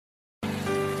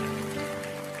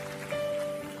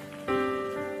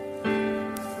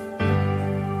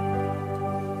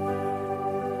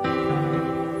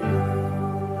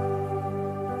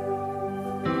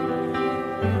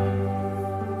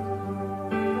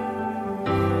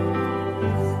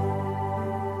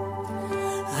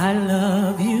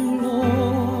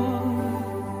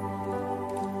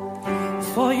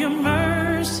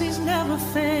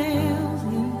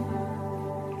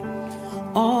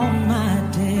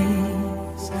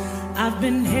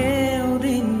been held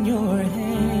in your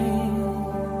hand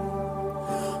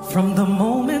from the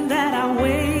moment that I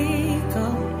wake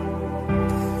up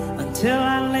until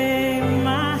I lay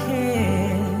my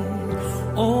head.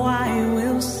 Oh, I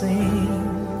will sing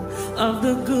of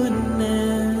the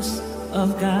goodness of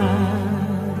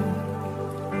God.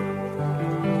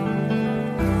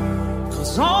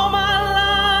 'Cause all my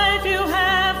life you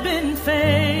have been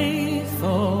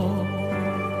faithful,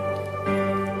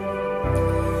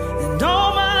 and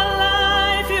all my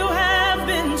life you have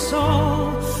been so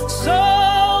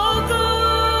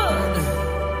good.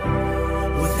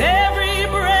 With every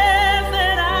breath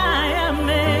that I am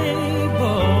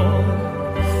able,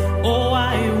 oh,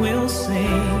 I will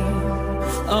sing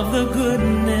of the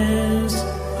goodness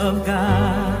of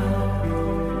God.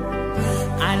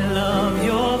 I love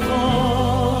your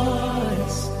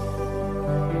voice.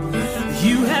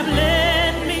 You have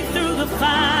led me through the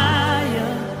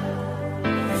fire,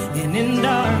 and in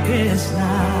darkest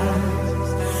nights,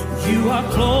 you are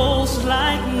close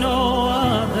like no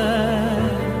other.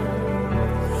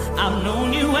 I've known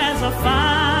you as a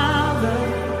father,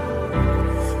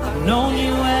 I've known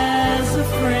you as a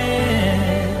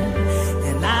friend,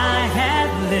 and I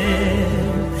have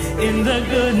lived in the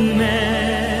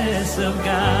goodness of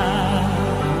God.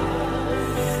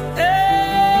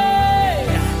 Hey,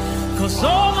 'cause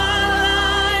all my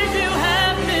life you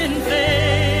have been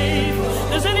faithful.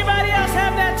 Does anybody else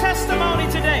have that testimony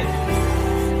today?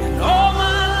 And all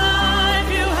my life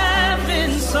you have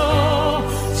been so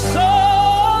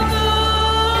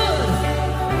good.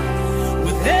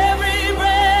 With every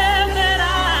breath that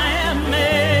I am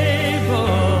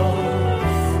able,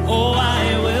 oh, I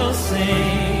will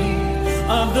sing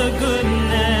of the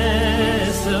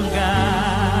goodness of God.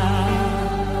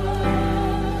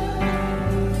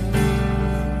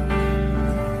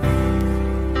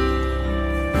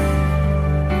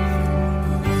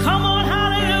 Come on,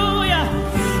 hallelujah.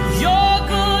 Your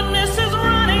goodness is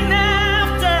running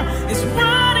after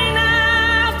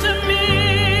me.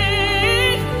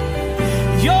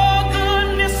 Your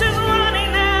goodness is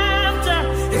running after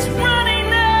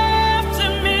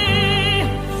me.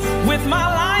 With my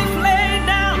life laid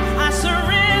down, I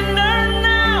surrender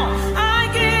now. I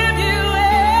give you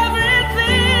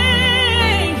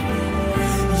everything.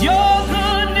 Your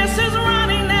goodness is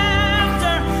running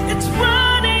after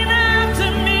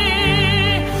me.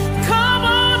 Come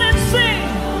on and sing.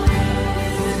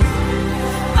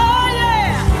 Oh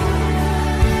yeah,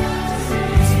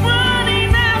 it's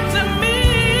running after me.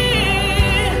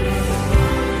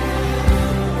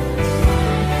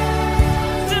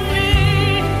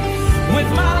 With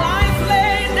my life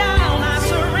laid down, I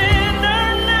surrender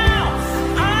now.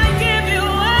 I give you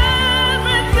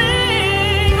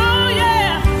everything. Oh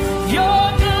yeah, your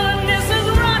goodness is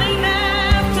running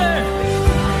after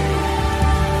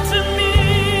me.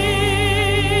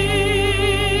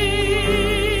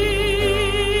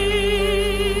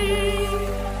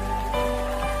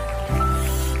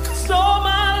 'Cause all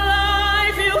my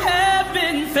life you have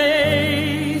been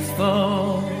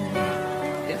faithful.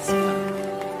 Yes, God.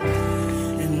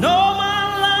 And all my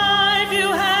life you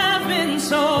have been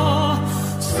so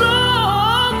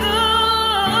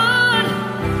good.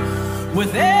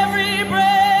 With every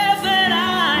breath that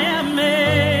I am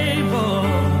able,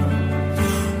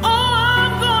 oh,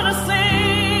 I'm gonna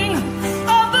sing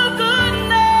of the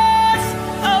goodness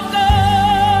of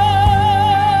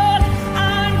God.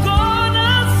 I'm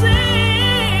gonna sing.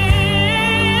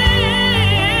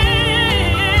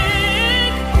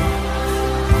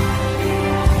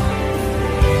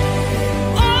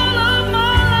 All of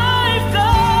my life,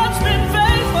 God's been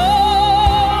faithful.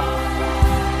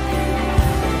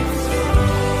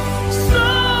 So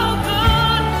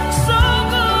good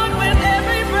with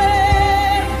every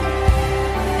breath.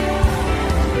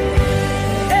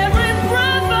 Every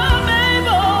breath I'm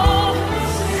able,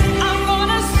 I'm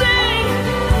gonna sing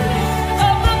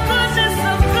of the goodness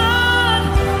of God.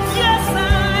 Yes, I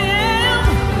am.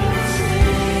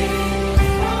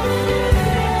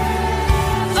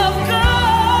 Of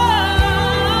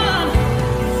God,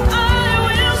 I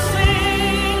will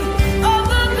sing of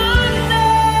the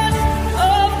goodness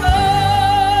of God.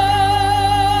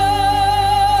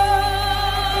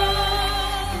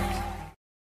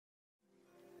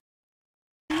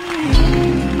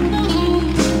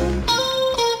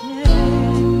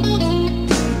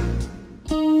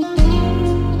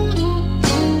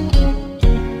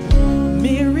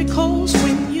 Miracles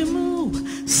when you move,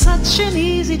 such an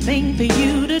easy thing for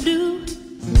you to do.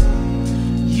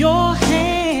 Your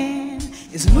hand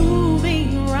is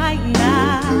moving right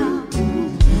now.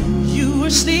 You are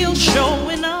still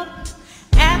showing up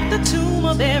at the tomb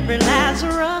of every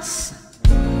Lazarus.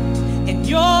 and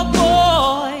your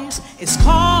voice is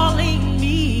calling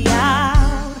me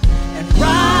out. And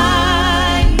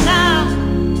right now,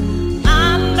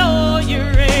 I know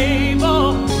you're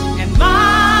able. And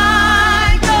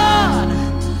my God,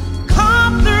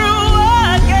 come through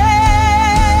again.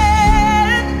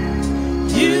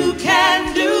 You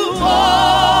can do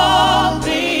all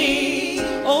things.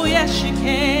 Oh yes, you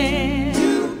can.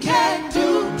 You can do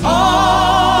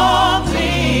all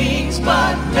things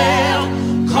but fail.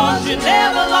 'Cause you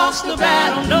never lost the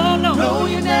battle. No, no, no,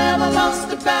 you never lost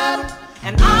the battle.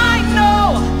 And I know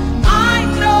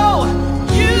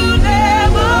you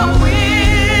never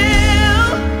will.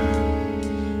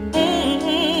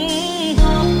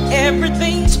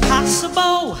 Everything's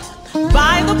possible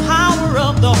by the power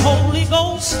of the Holy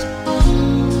Ghost.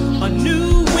 A new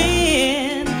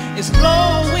wind is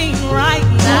blowing right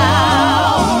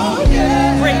now,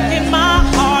 breaking my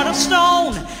heart of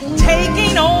stone,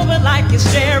 taking over like it's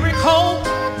Jericho.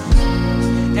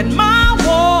 And my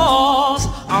walls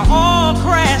are all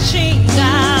crashing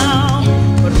down.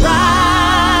 But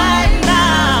right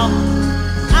now,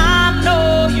 I know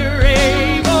you're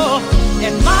able.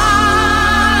 And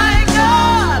my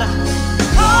God,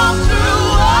 come through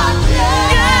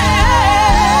again.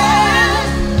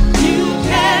 You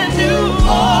can do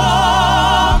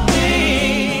all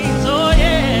things. Oh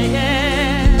yeah,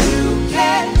 yeah. You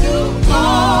can do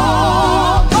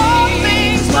all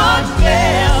things but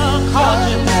fail. 'Cause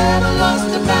you never lost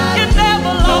the battle. You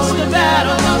never lost the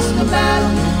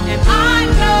battle. And I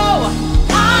know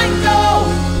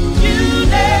you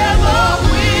never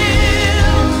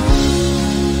will.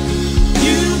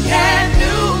 You can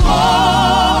do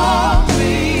all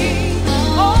things.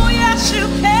 Oh yes, you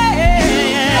can. You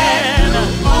can do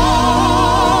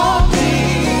all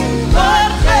things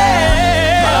but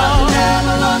fail. 'Cause you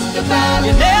never lost the battle.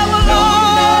 You never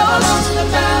lost the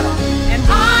battle. And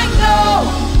I know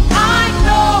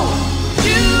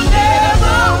you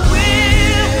never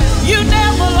will. You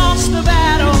never lost the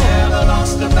battle. You never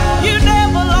lost the battle. You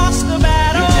never lost the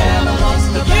battle. You never lost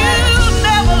the battle. You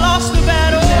never lost the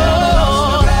battle.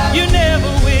 You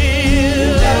never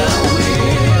will.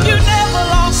 You never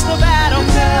lost the battle.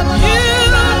 You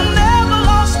never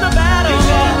lost the battle. You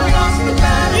never lost the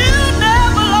battle. You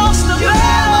never lost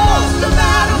the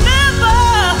battle. Never.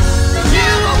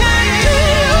 You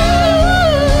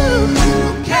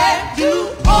can do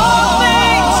all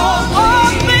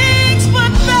things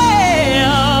but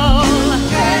fail.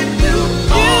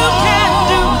 You can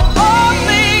do all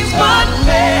things but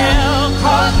fail.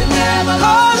 'Cause you never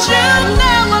lost.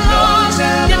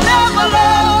 You never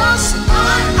lost.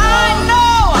 I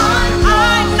know.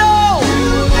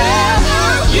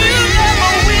 You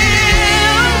never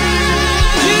will.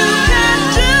 You can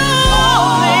do all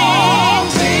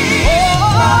things.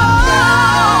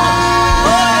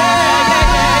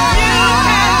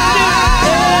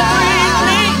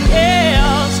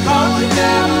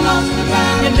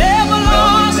 You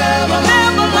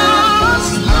never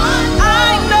lost. I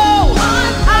know.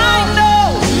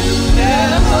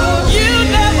 You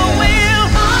never will.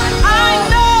 I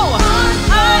know.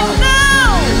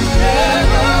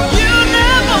 You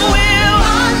never will.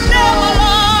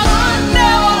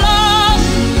 Never lost.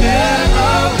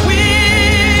 Will.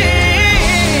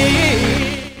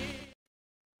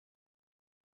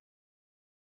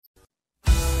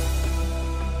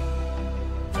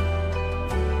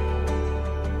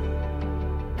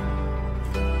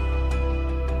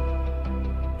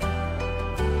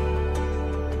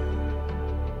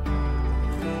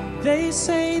 They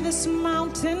say this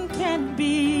mountain can't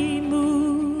be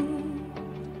moved.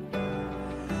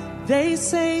 They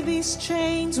say these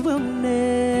chains will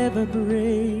never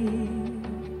break.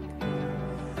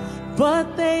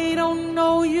 But they don't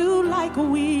know you like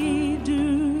we do.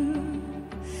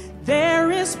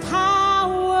 There is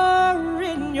power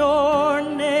in your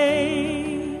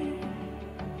name.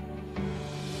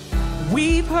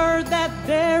 We've heard that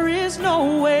there is no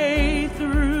way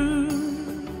through.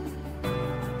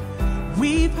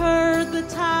 We've heard the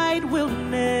tide will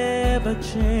never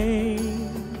change.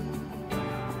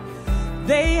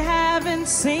 They haven't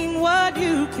seen what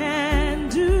you can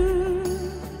do.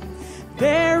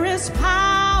 There is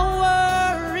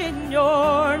power in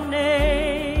your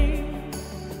name.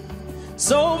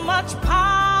 So much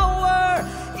power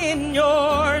in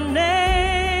your name.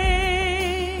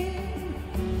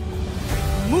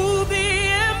 Move the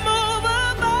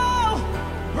immovable,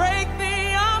 break the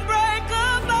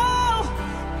unbreakable.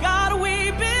 God, we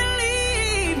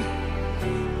believe.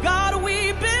 God, we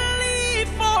believe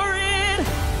for it.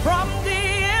 From the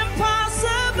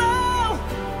impossible,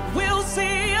 we'll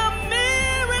see a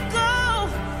miracle.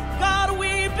 God,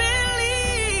 we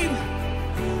believe.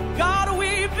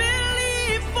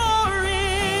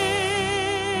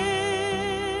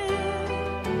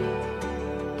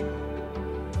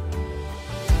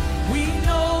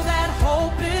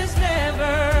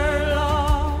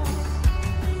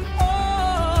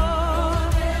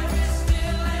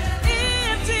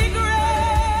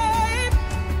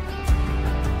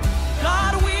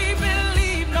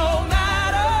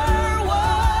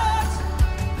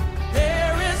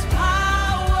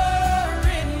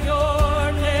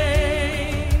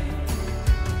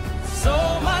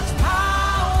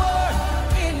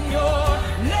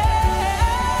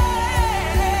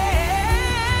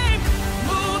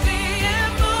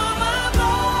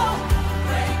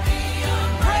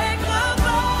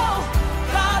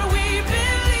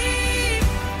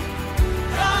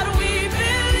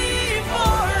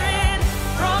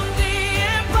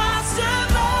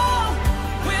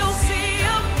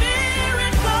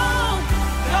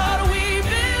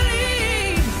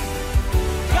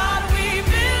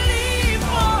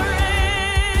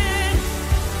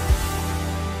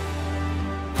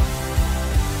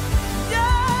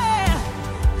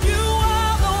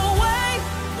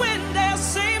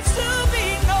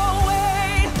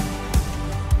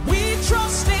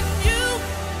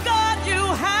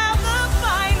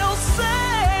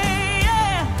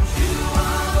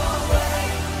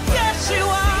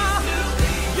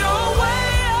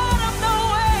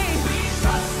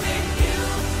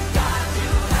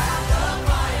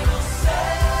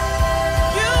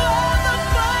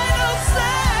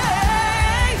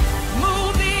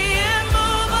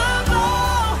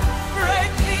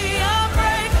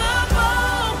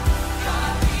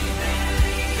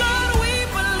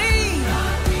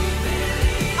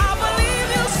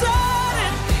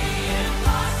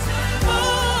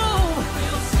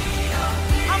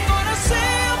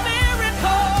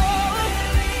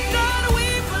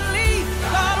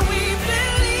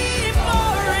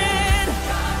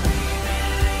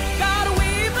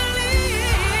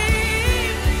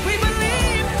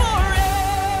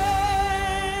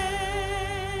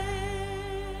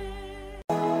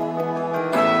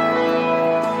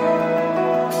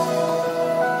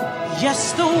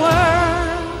 Yes, the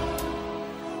world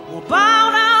will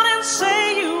bow down and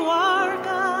say you are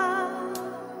God.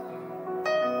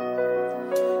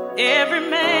 Every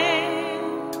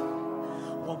man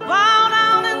will bow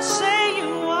down and say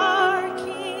you are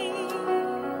King.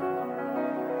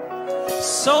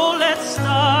 So let's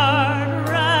start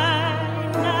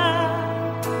right now.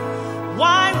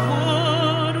 Why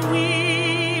would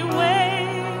we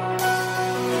wait?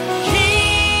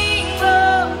 King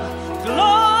of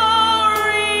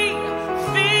glory,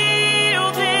 fill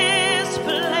this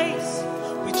place.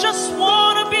 We just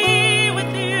want to be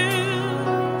with you.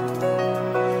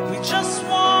 We just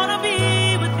want to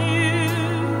be with you.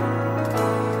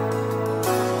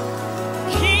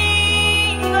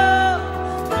 King of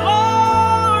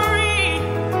glory,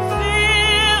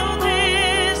 fill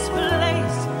this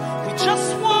place. We just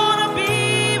want to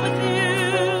be with you.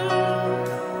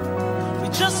 We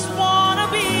just want to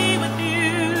be with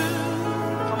you.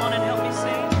 Come on and help me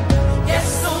sing. Yes,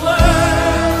 the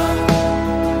world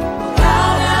will bow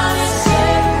down and say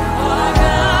you are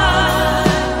God.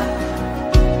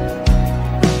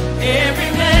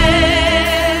 Every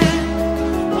man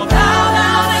will bow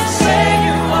down and say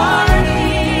you are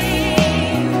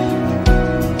King.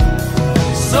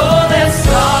 So let's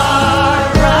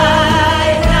start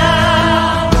right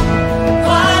now.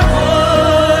 Why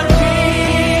would we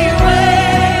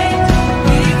wait?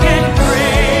 We can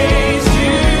praise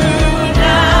you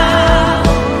now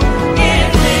in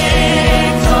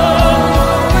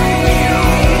victory.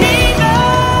 King of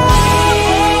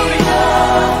glory,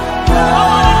 come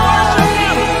on and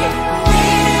worship Him.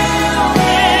 Fill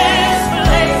this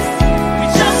place. We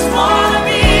just want to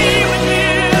be with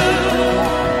you.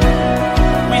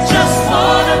 We just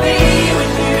want to be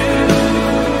with you.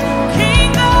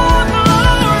 King of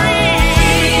glory,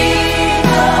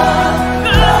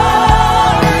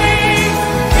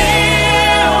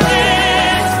 fill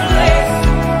this place.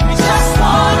 We just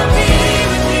want to be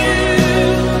with you.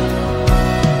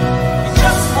 We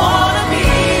just want to be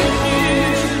with you.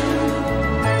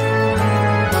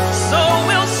 So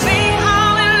we'll sing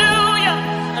hallelujah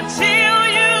until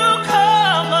you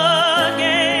come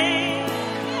again.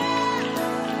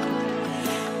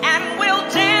 And we'll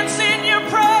dance in your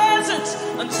presence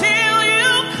until you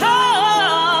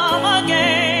come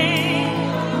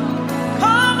again.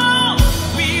 Come on,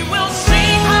 we will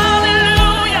sing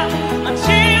hallelujah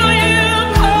until you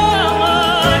come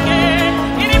again.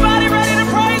 Anybody ready to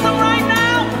praise Him right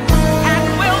now? And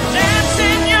we'll dance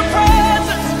in your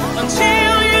presence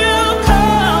until you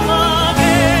come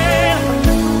again.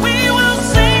 We will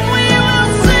sing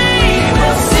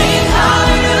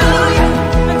hallelujah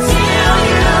until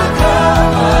you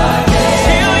come again.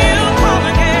 Till you come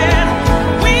again.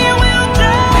 We will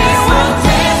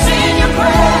dance in your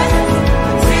presence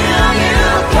until you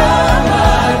come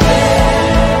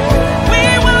again. We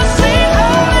will sing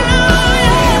hallelujah.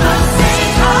 Until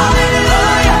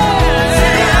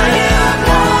you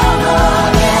come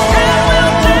again. And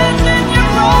we'll dance in your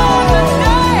presence,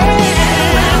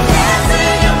 dance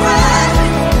in your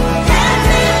presence, dance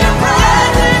in your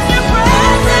presence, in your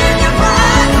presence, in your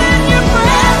presence, in your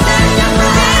presence, in your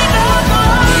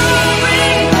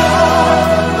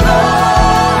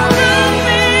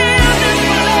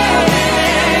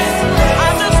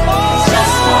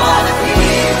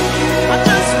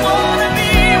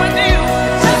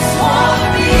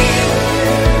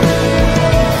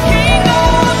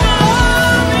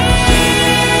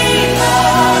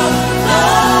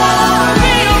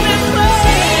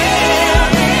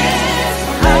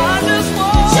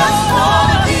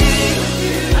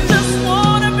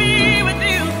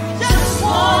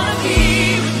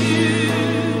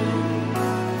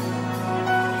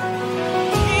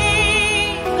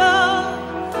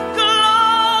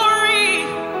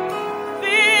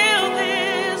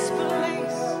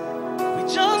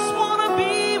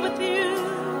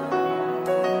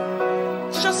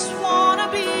just wanna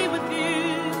be with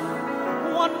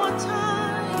you. One more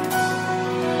time.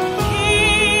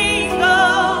 King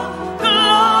of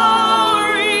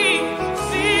glory,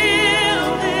 fill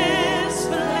this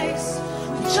place.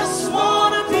 We just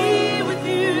wanna be with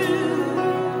you.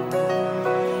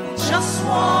 Just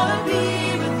wanna be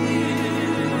with you.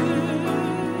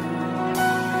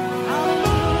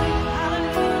 Hallelujah,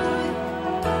 hallelujah,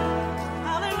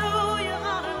 hallelujah,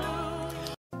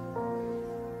 hallelujah.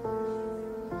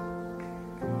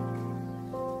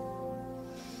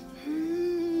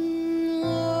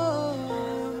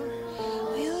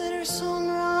 We let our song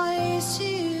rise to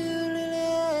you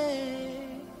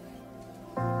today.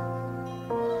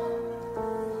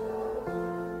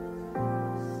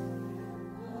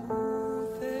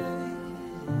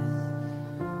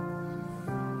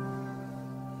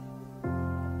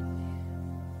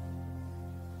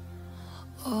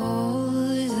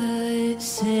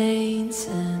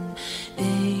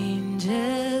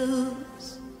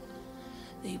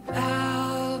 They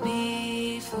bow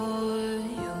before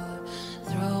your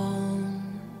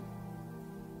throne,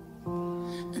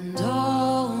 and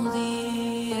all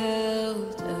the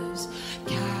elders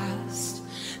cast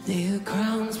their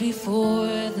crowns before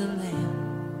the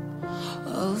Lamb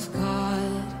of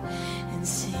God and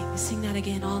sing that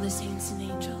again, all the saints and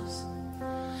angels,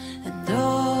 and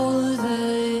all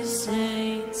the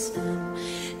saints and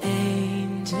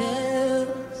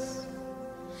angels,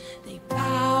 they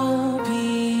bow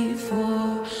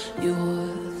before your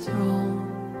throne,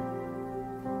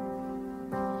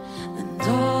 and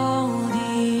all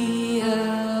the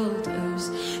elders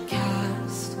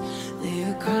cast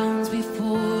their crowns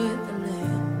before the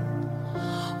Lamb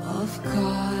of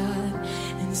God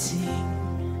and sing,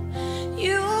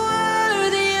 you are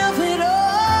worthy of it all.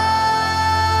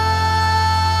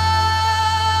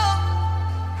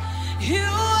 You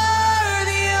are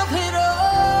worthy of it all.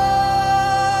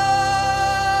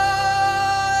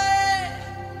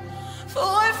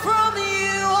 For from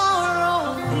you are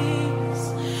all things,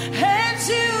 and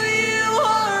to you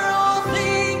are all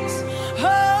things.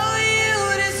 Oh, you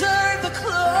deserve the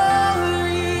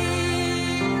glory.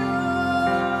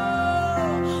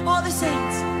 All the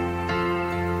saints.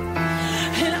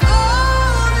 And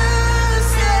all the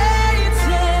saints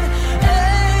and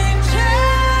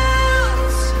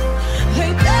angels,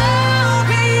 they bow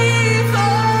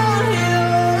before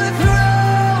your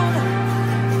throne,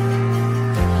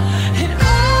 and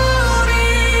all the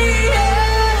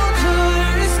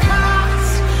elders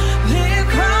cast their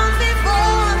crowns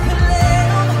before the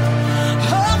Lamb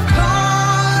of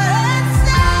God and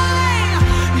say,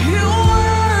 you are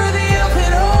worthy of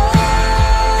it all.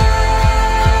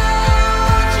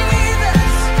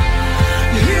 Jesus,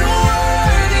 you are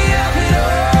worthy of it all.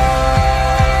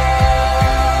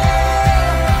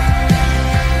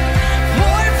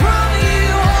 For from you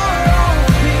are all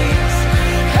things,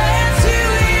 and to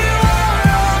you are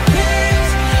all things.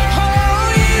 Oh,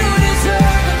 you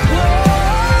deserve the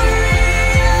glory.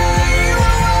 You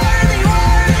are worthy,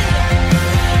 worthy.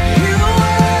 You are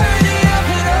worthy of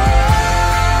it all.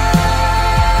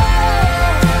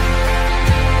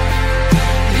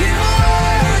 You are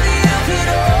worthy of it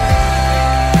all.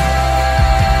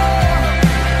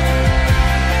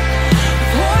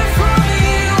 For from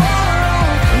you are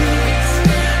all things,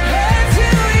 and to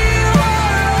you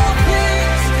are all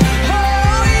things.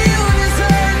 Oh, you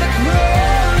deserve the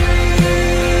glory.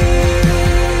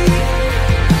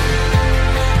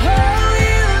 Oh,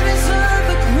 you deserve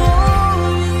the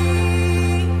glory.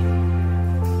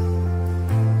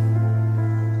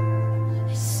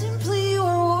 Simply you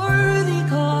are worthy,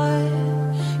 God.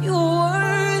 You are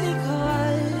worthy,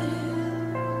 God.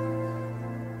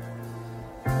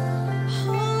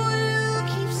 Oh, we'll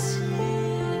keep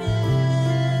singing.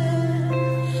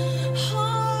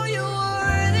 Oh, you're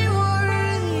worthy,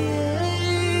 worthy.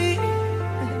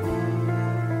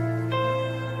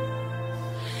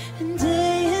 And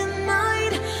day and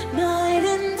night, night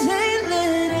and day,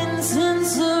 let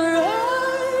incense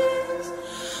arise.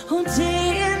 Oh,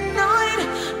 day and night,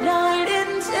 night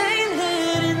and day,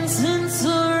 let incense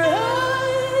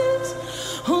arise.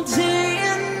 Oh, day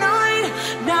and night,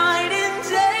 night and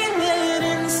day, let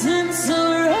incense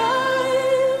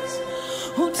arise.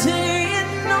 Oh, day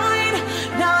and night,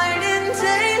 night and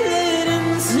day, let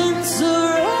incense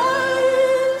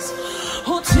arise.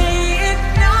 Oh, day and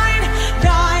night,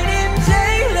 night and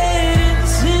day, let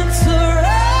incense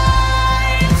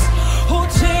arise. Oh,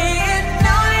 day and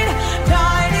night,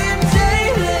 night and day,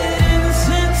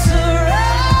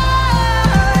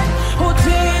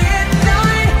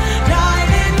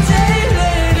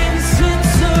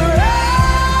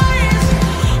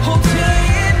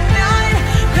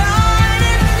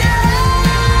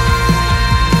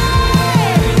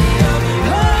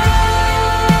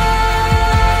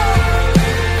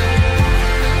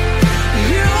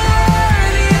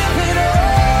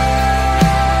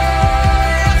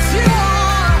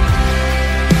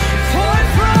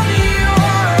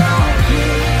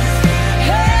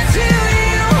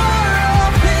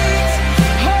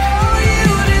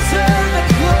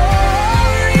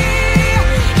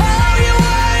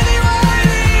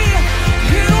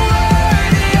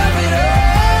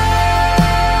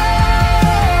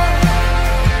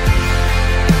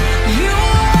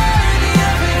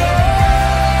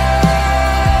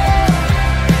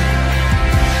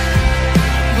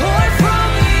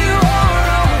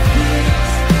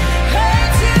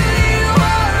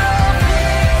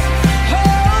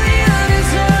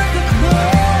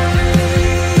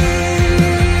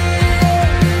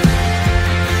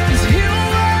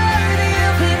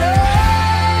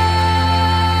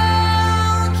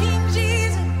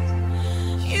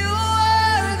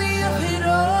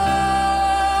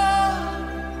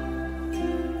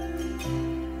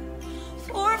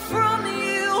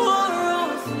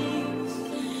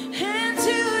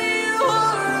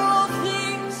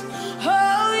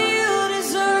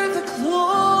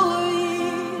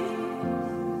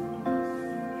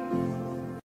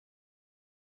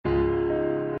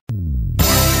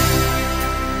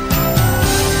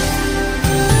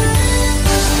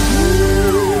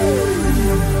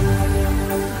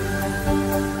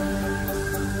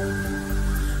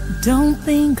 Don't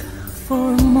think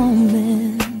for a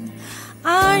moment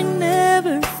I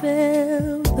never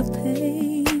felt the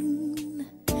pain.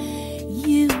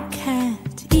 You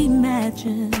can't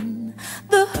imagine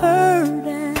the hurt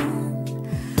and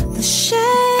the shame.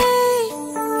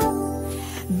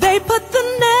 They put the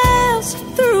nails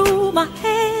through my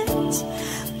hands,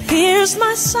 pierced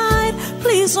my side.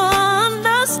 Please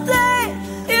understand,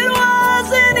 it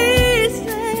wasn't easy,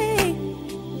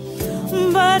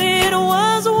 but it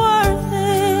was worth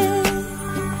it.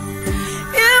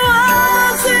 It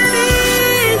wasn't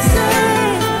easy.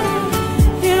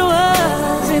 It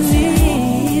wasn't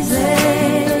easy.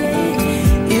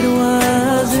 It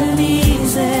wasn't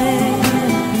easy,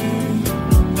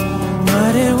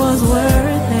 but it was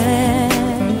worth it.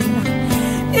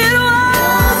 It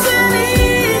wasn't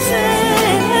easy.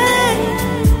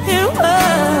 It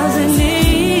wasn't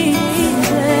easy.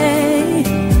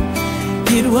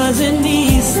 It wasn't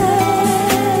easy,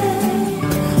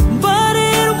 but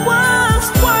it was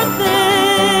worth it.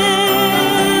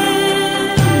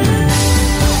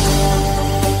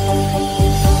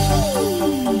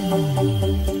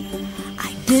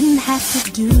 I didn't have to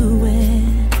do it,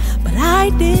 but I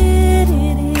did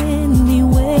it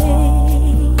anyway.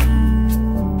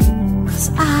 'Cause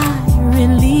I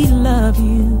really love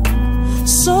you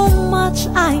so much,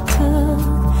 I took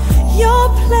your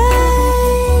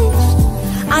place.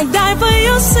 I died for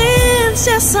your sins,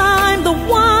 yes, I'm the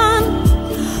one.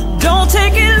 Don't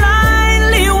take it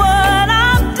lightly what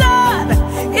I've done.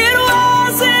 It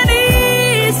wasn't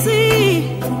easy,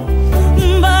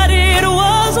 but it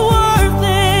was worth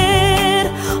it.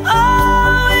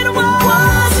 Oh, it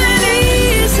wasn't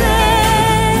easy.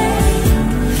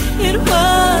 It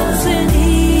wasn't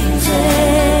easy.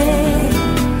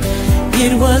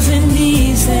 It wasn't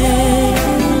easy,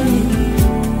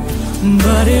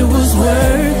 but it was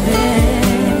worth it.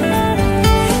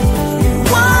 It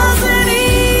wasn't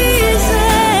easy.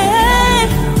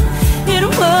 It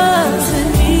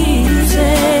wasn't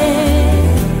easy.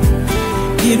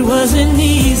 It wasn't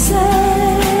easy,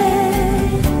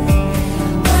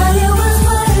 but it was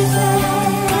worth it.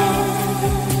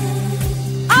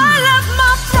 I left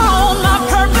my throne, my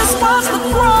purpose was the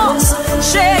cross,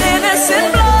 shed innocent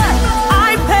blood, I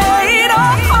paid a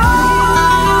cost.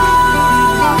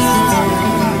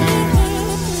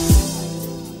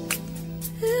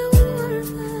 It was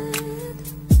worth it.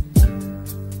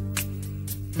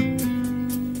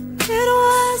 It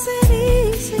wasn't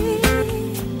easy.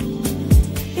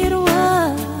 It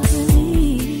wasn't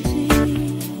easy.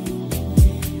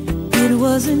 It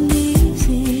wasn't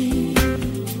easy,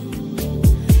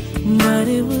 but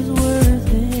it was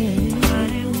worth it.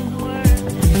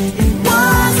 It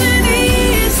wasn't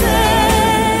easy.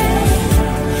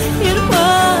 It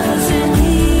wasn't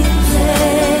easy.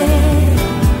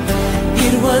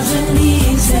 It wasn't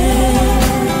easy,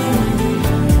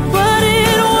 but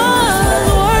it was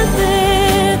worth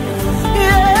it.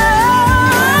 Yeah.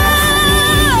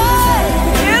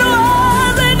 It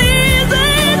wasn't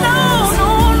easy. No,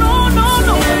 no, no,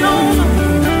 no, no, no.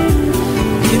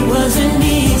 It wasn't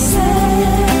easy,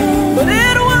 but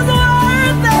it was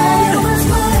worth it.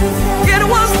 It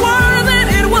was worth it.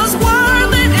 It was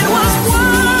worth it. It was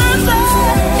worth it.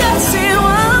 Yes, it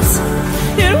was.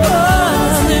 It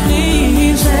wasn't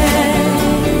easy.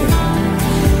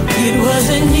 It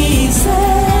wasn't easy,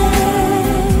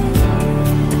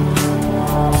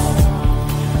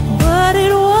 but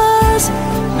it was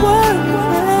worth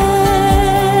it.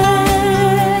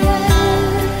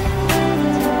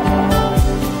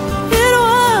 It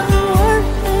was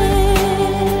worth it.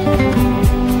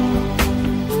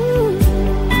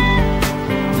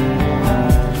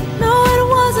 No, it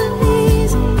wasn't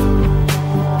easy.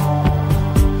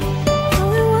 No,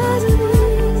 it wasn't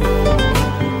easy,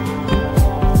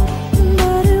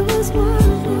 but it was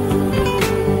worth it.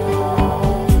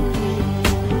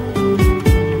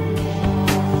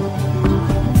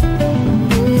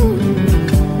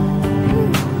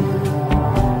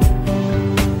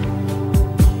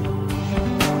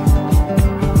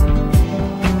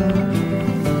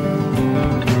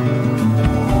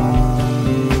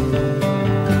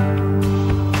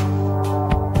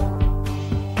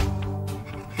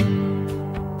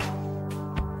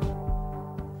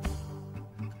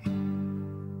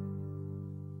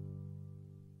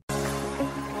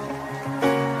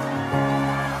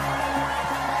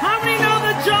 How many know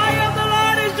the joy of the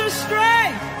Lord is your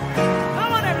strength?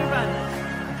 Come on, everybody.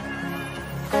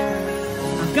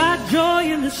 I've got joy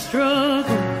in the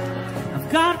struggle. I've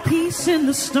got peace in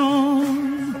the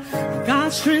storm. I've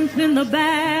got strength in the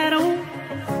battle.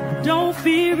 I don't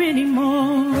fear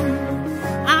anymore.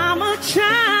 I'm a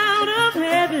child of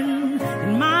heaven,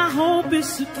 and my is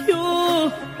secure.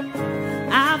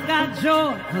 I've got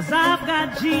joy, 'cause I've got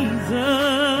Jesus.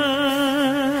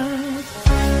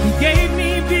 He gave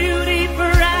me beauty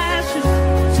for ashes,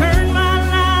 turned my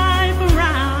life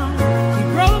around. He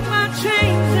broke my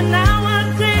chains and now I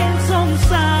dance on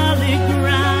solid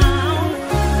ground.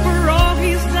 For all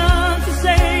he's done to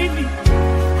save me,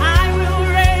 I will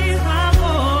raise my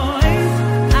voice.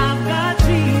 I've got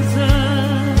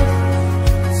Jesus,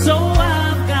 so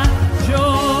I've got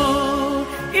joy.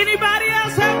 Anybody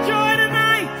else have joy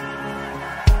tonight?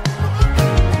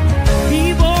 He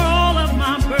bore all of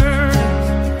my burdens.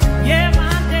 Yeah,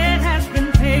 my debt has been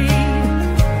paid.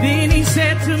 Then he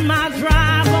said to my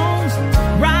dry bones,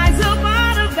 rise up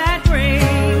out of that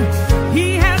grave. He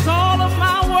has all of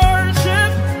my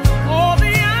worship, all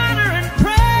the honor and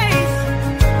praise.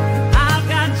 I've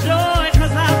got joy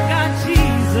 'cause I've got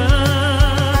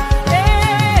Jesus.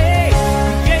 Hey,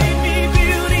 he gave me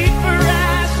beauty for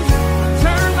ashes,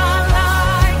 turned my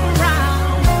life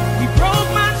around. He broke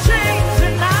my chains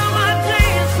and now I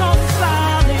dance on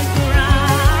solid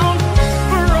ground.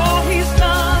 For all he's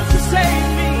done to save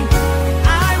me,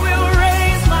 I will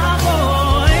raise my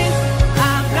voice.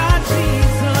 I've got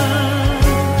Jesus,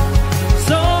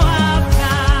 so I've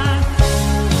got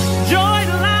joy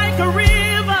like a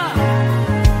river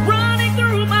running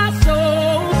through my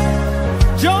soul.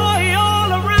 Joy all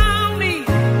around me,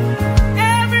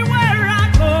 everywhere I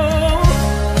go.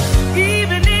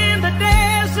 Even in the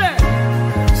desert,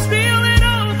 still it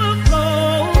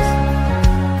overflows.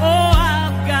 Oh,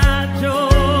 I've got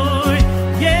joy.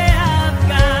 Yeah, I've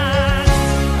got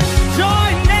joy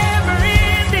never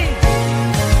ending,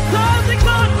 'cause it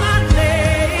goes my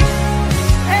day.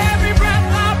 Every breath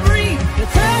I breathe, the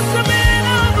testament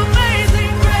of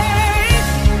amazing grace.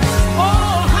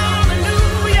 Oh,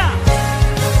 hallelujah,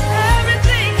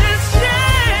 everything has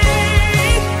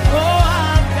changed. Oh,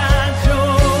 I've got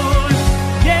joy.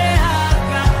 Yeah, I've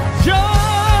got joy.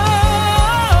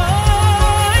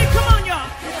 Come on, y'all.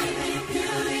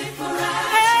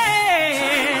 Hey.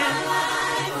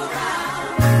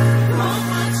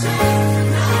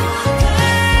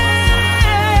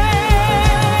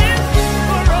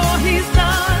 For all he's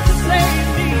done to save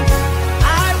me,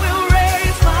 I will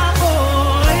raise my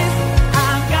voice.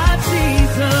 I've got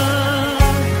Jesus,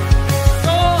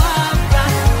 so I've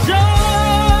got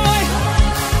joy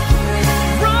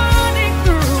running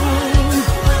through,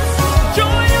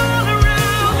 joy all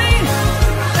around me,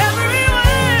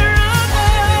 everywhere I go.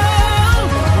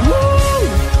 Woo!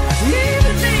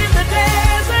 Even in the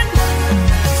desert,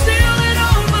 still it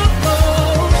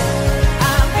overflows.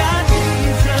 I've got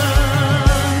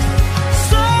Jesus,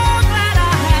 so glad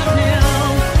I have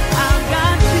him. I've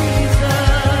got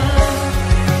Jesus,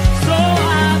 so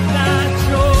I've got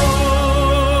joy.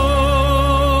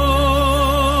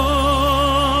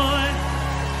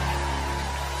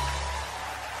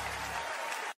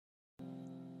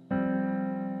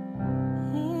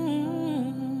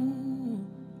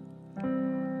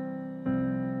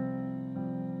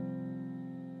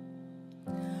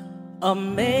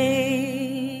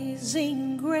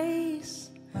 Amazing grace,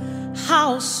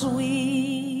 how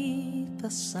sweet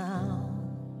the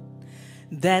sound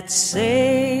that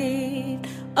saved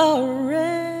a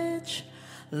wretch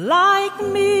like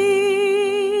me.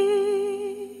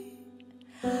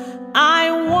 I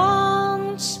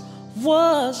once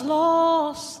was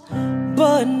lost,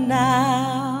 but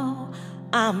now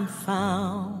I'm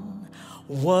found.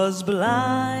 Was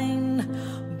blind,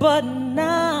 but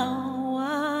now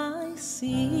I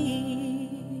see.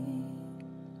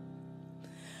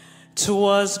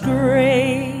 'Twas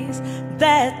grace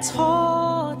that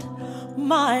taught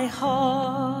my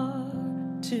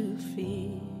heart to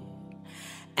fear,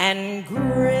 and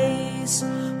grace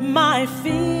my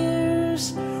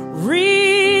fears relieved.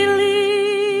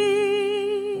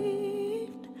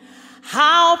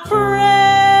 How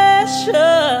precious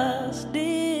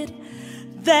did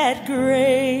that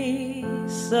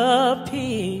grace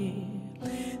appear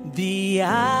the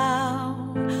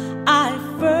hour I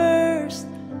first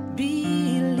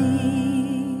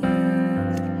believed.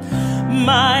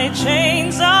 My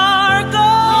chains are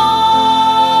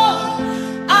gone,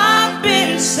 I've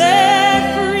been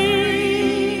set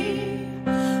free.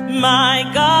 My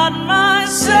God, my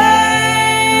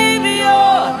Savior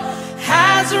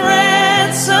has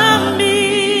ransomed me.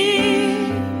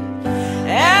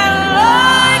 And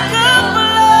like a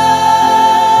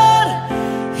flood,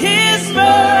 his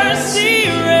mercy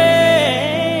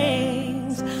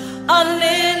reigns,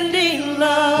 unending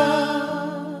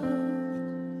love,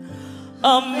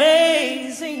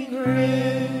 amazing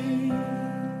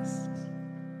grace.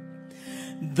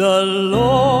 The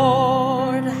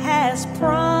Lord has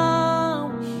promised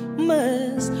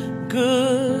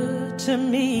good to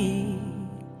me.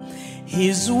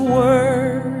 His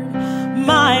word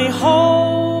my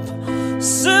hope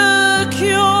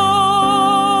secures.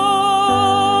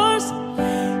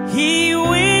 He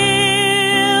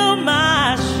will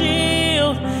my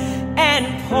shield and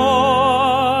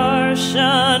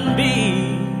portion be,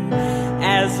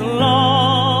 as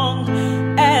long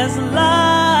as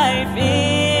life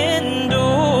endures.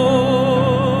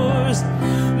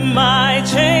 My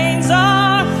chains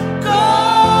are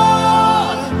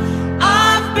gone,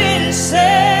 I've been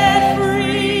set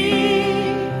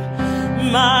free.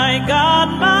 My God,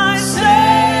 my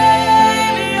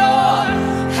Savior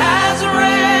has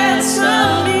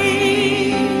ransomed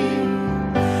me,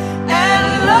 and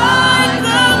like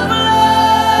the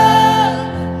blood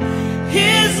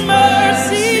His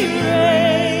mercy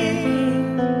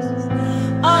reigns.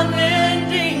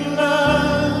 Unending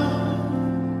love,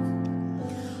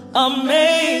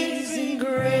 amazing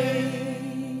grace.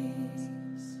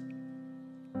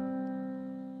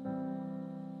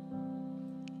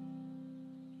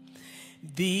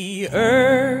 The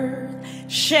earth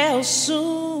shall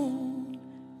soon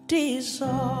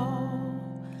dissolve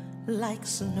like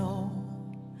snow.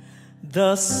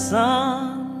 The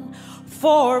sun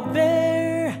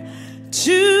forbear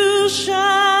to shine,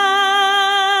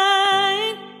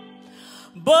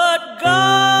 but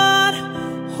God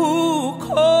who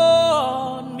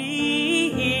called me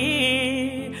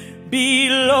here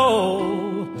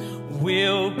below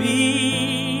will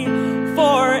be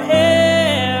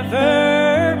forever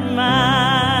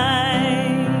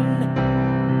mine,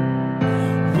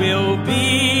 will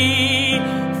be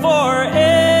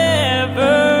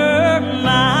forever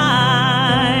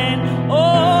mine.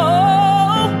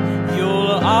 Oh, you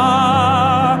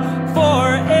are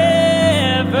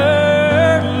forever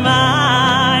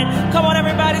mine. Come on,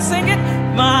 everybody, sing it.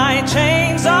 My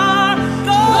chains are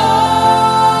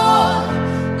gone,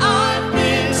 I've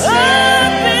been set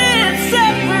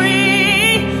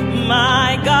free.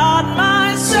 My God,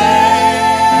 my Savior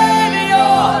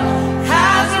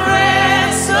has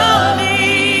ransomed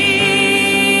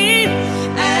me,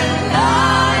 and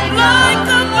like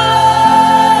the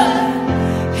blood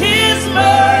His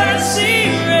mercy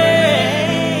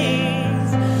reigns.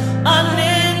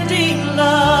 Unending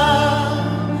love,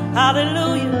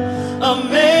 hallelujah,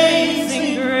 amazing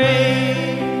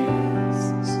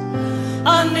grace.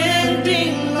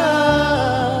 Unending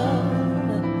love,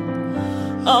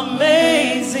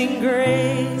 amazing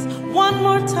grace. One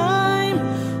more time,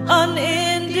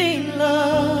 unending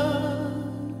love,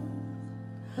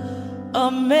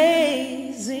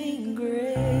 amazing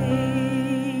grace.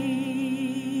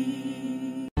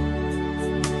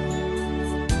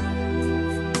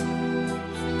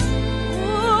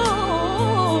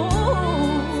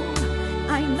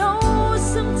 I know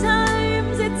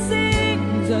sometimes it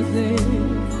seems as if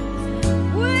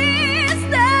we're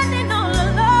standing all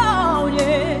alone,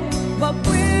 yeah, but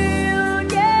we'll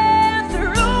get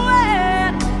through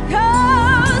it,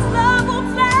 'cause love will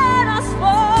let us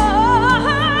fall,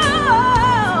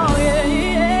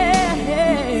 yeah,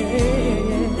 yeah.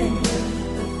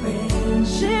 The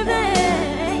friendship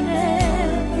ain't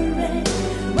never end.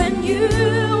 When you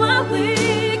are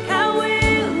weak, I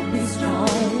will be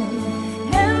strong,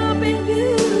 helping you.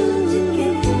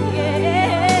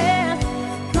 Yeah.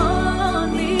 Call on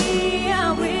me, I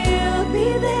will be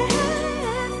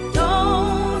there.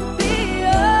 Don't be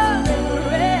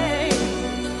afraid.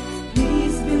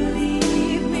 Please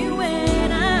believe me when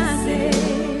I say,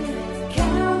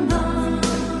 count on.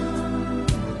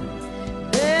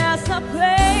 There's a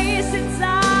place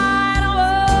inside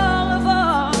all of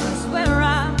us where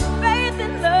our faith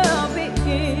and love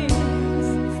begins.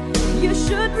 You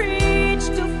should reach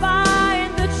to find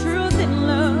the truth in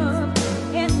love,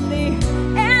 in the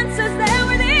answers there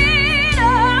within. Oh,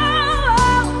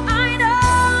 I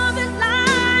know that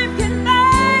life can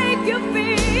make you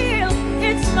feel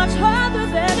it's much harder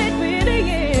than it really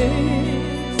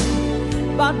is,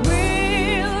 but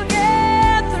we'll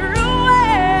get through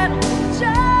it.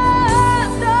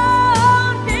 Just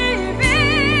don't give in.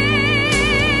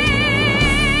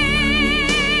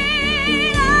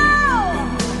 Oh,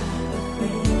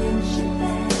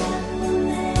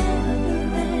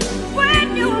 when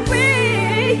you're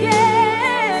weak,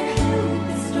 yeah,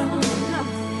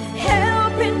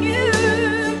 helping you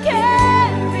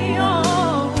carry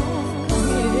on.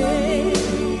 Yeah.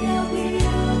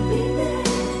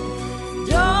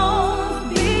 Don't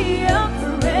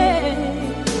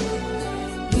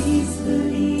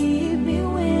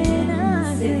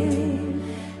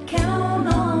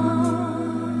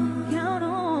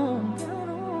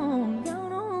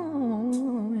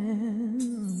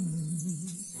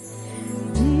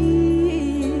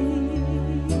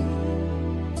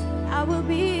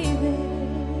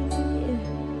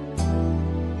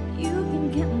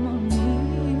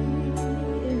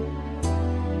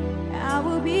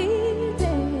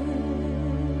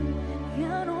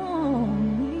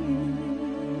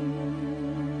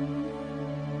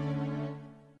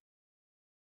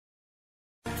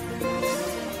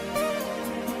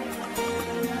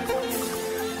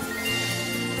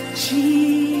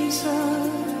Jesus,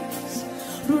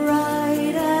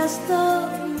 bright as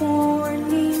the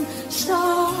morning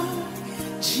star.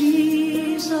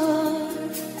 Jesus,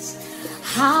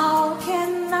 how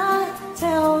can I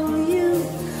tell you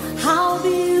how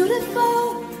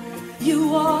beautiful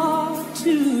you are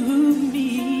to me?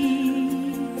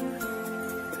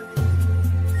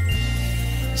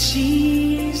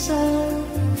 Jesus,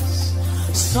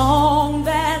 song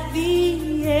that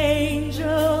the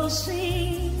angels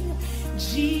sing.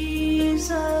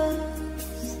 Jesus,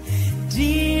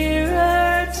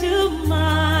 dearer to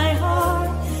my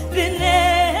heart than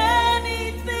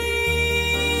anything,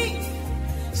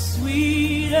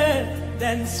 sweeter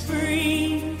than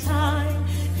springtime,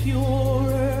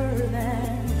 purer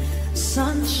than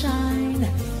sunshine,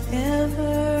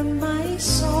 ever my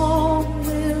song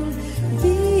will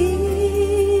be.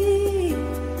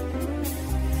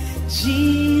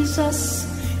 Jesus,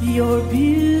 you're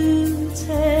beautiful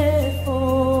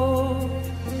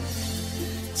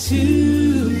to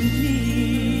me.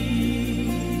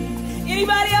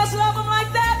 Anybody else love him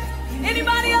like that?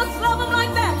 Anybody else love him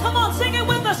like that? Come on, sing it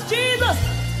with us. Jesus,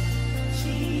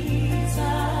 Jesus,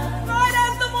 bright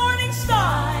as the morning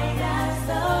star. Bright as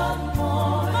the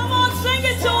morning. Come on, sing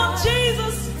it to him.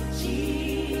 Jesus,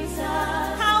 Jesus,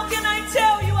 how can I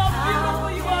tell you how beautiful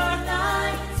you are? How can I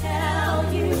tell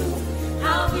you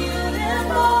how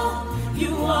beautiful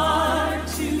you are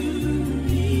to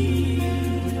me?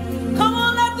 Come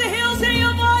on, let the hills hear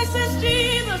your voices.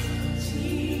 Jesus,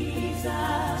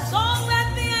 Jesus, song that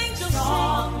the angels sing.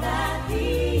 Song that the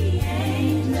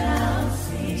angels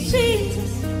sing.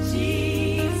 Jesus,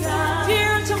 Jesus,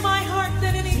 dearer to my heart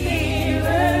than anything.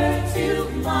 Dearer to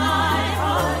my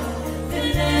heart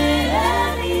than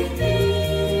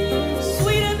anything.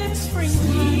 Sweeter than spring.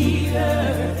 Sweeter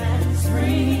than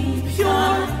spring.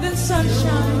 Pure than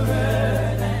sunshine.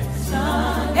 Purer than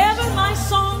sun. Ever my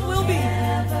song will be.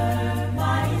 Ever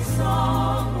my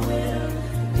song will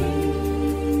be.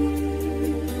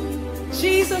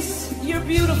 Jesus, you're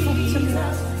beautiful to me.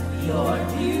 You're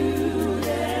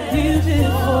beautiful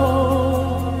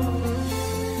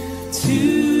to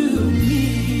me.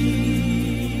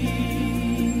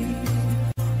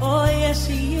 Oh yes,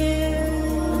 he is.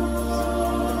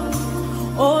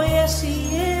 Oh yes, he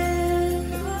is.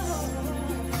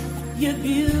 You're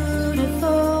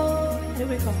beautiful. Here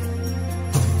we go.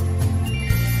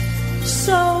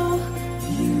 So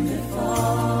beautiful.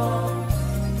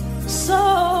 So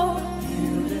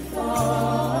beautiful.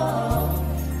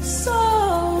 So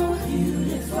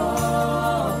beautiful.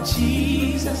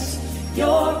 Jesus,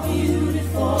 you're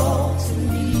beautiful to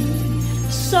me.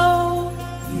 So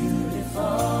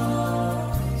beautiful.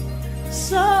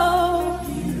 So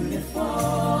beautiful.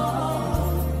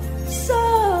 So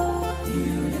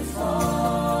beautiful.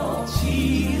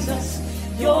 Jesus,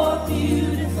 you're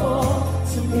beautiful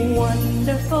to me.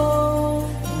 Wonderful,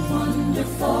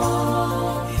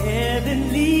 wonderful,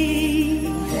 heavenly,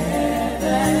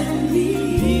 heavenly,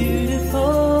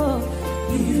 beautiful,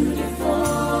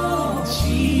 beautiful.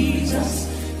 Jesus,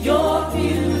 you're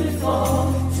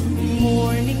beautiful to me.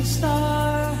 Morning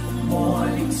star,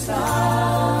 morning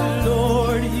star.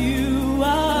 Lord, you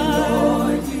are,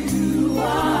 Lord, you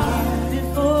are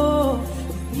beautiful,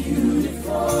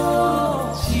 beautiful.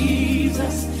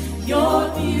 Jesus, you're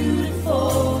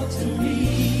beautiful to me.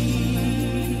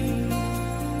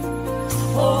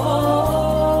 Oh,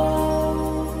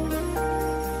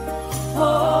 oh,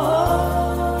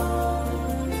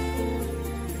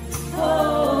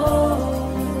 oh,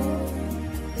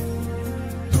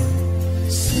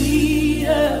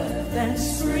 sweeter than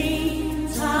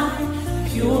springtime,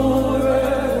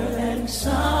 purer than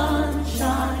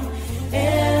sunshine,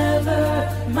 ever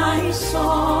my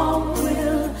song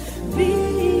will be.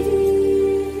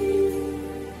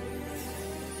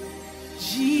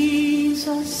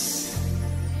 Jesus,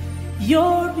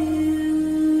 you're beautiful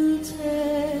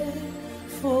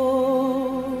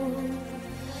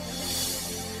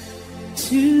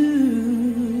to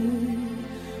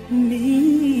me.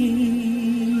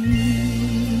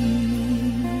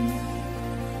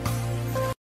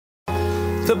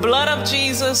 The blood of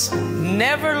Jesus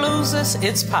never loses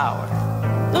its power.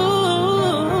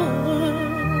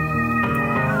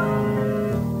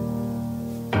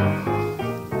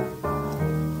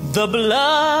 The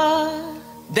blood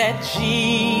that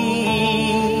Jesus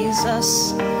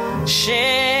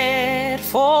shed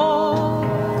for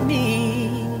me,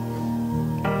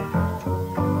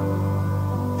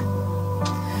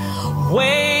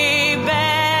 way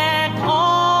back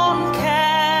on Calvary,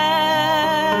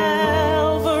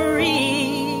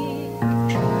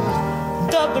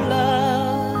 the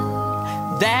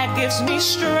blood that gives me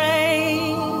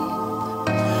strength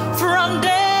from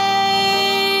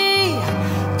day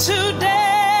to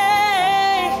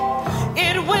day.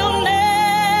 It will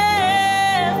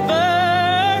never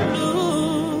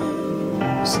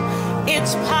lose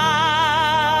its power.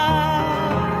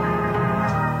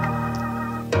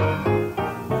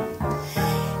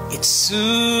 It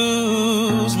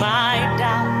soothes my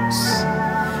doubts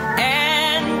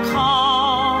and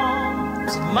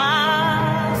calms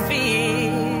my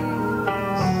fears,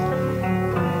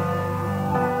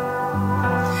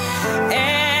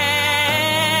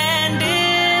 and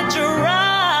it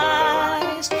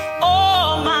dries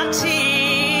all my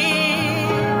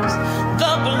tears.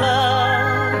 The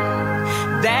blood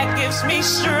that gives me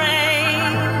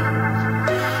strength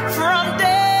from day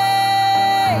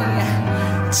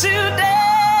to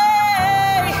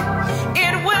day,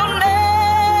 it will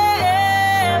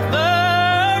never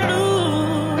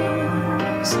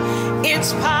lose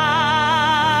its power,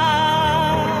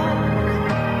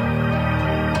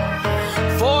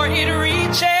 for it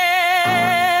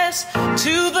reaches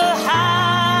to the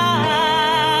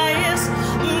highest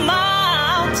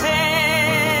mountains,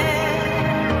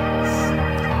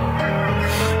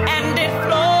 and it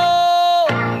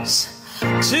flows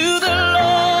to the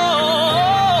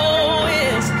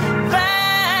lowest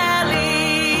valleys.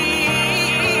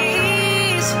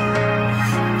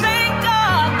 Thank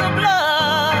God the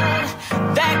blood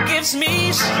that gives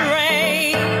me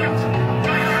strength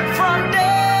from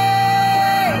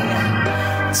day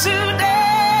to day.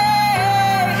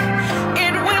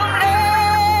 It will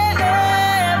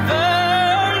never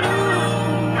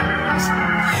lose.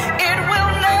 It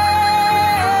will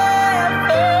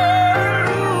never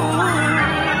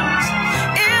lose.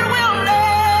 It will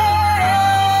never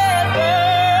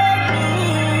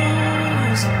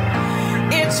lose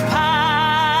its power.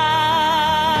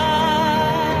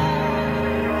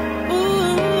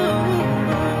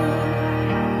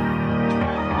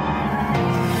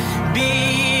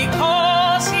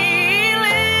 Because He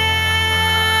lives,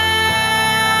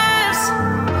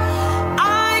 I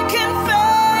can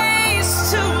face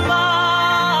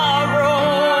tomorrow.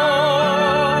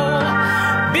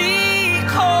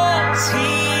 Because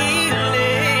He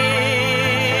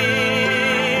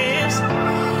lives,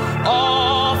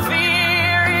 all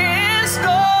fear is gone.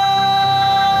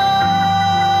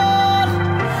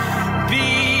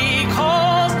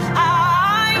 Because I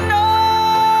know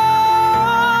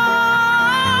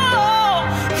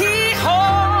He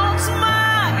holds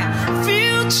my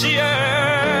future,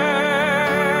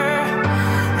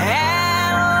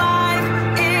 and life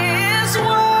is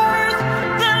worth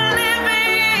the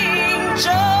living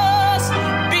just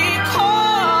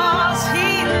because He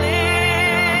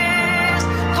lives.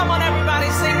 Come on, everybody,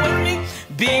 sing with me.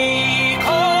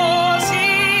 Because He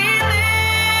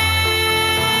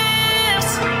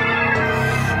lives,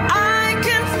 I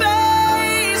can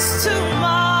face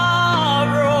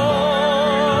tomorrow.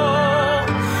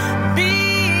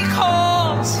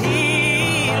 Because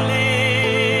He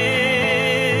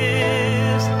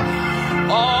lives,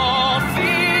 all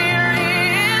fear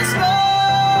is gone.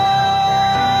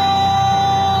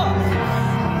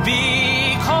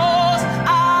 Because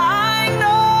I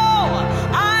know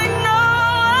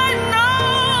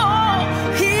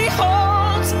He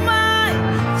holds my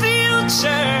future,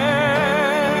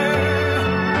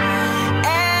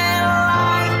 and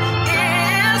life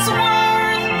is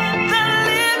worth the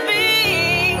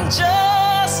living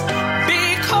just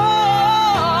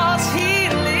because He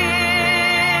lives.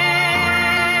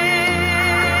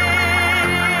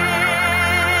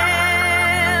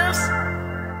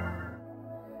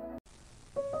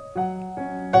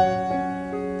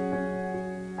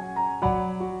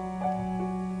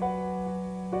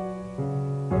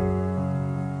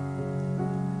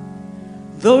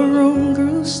 The room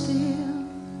grew still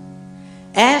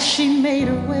as she made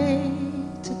her way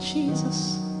to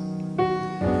Jesus.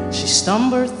 She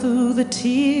stumbled through the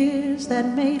tears that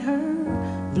made her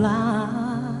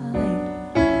blind.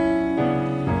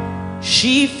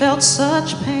 She felt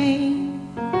such pain.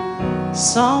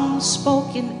 Some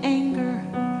spoke in anger,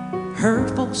 heard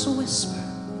folks whisper,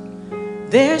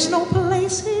 there's no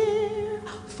place here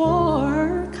for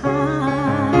her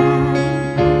kind.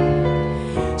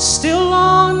 Still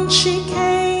on she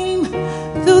came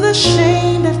through the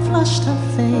shame that flushed her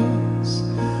face,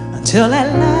 until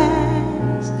at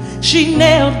last she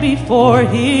knelt before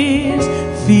His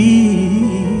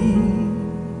feet.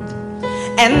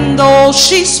 And though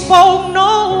she spoke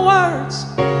no words,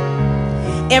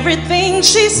 everything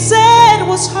she said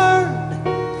was heard,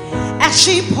 as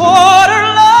she poured her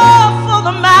love for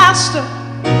the Master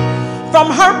from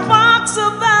her box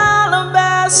of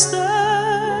alabaster.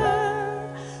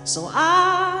 So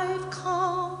I've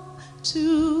come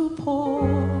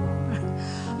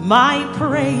my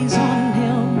praise on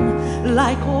him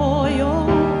like oil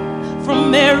from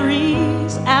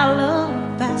Mary's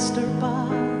alabaster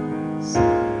box.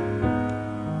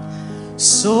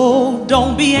 So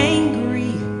don't be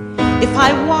angry if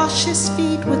I wash his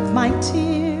feet with my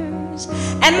tears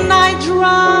and I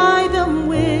dry them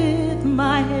with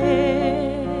my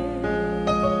hair.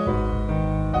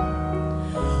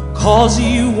 'Cause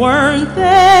you weren't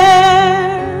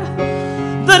there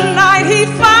the night he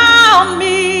found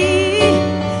me.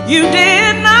 You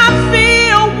did not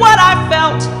feel what I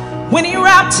felt when he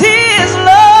wrapped his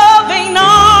loving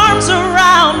arms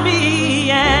around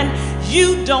me. And you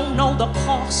don't know the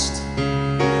cost,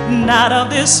 not of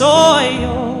this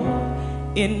oil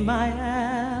in my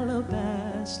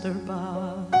alabaster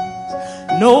box.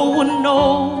 No one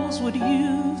knows what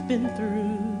you've been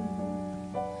through.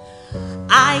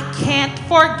 I can't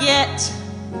forget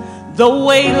the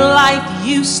way life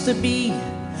used to be,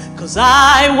 'cause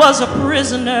I was a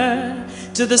prisoner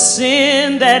to the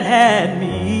sin that had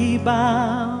me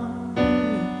bound.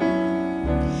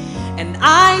 And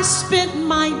I spent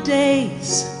my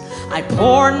days, I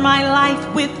poured my life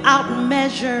without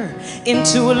measure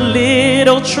into a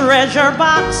little treasure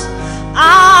box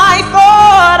I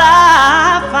thought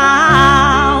I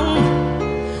found.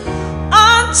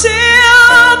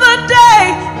 Until the day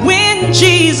when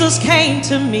Jesus came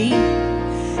to me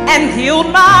and healed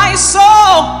my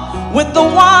soul with the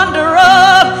wonder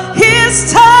of his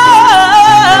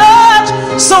touch.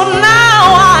 So now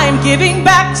I'm giving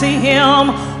back to him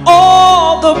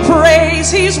all the praise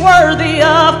he's worthy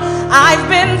of. I've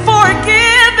been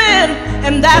forgiven,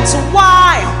 and that's why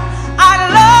I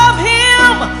love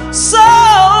him so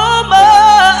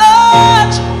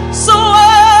much. So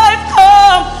I've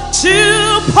come to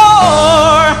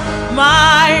pour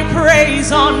my praise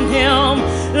on him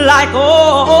like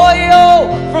oil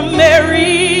from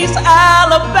Mary's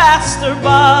alabaster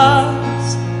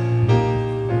box.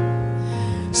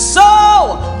 So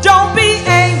don't be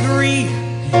angry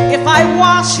if I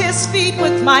wash his feet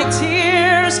with my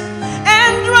tears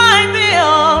and dry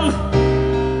them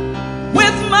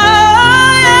with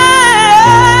my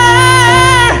hair.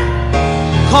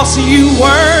 'Cause you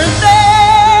weren't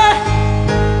there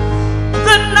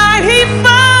the night he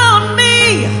found me.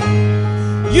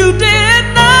 You did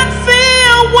not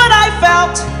feel what I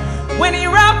felt when he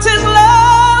wrapped his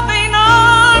loving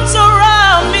arms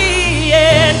around me.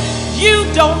 And you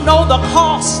don't know the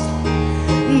cost,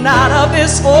 not of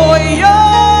this oil.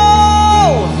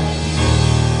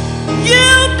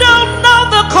 You don't know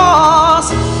the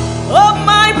cost of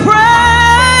my praise.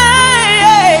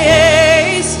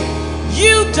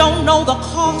 You don't know the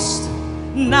cost,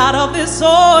 not of this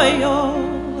oil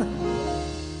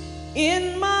in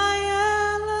my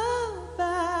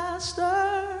alabaster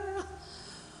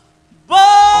box.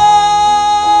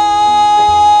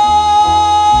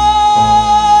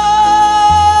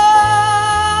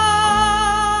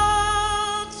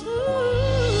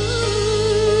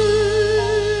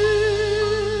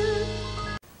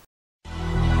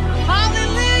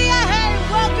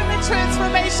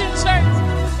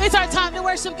 It's our time to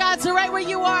worship God. So right where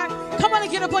you are, come on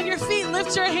and get up on your feet,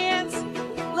 lift your hands.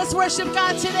 Let's worship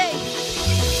God today.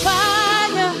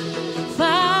 Fire,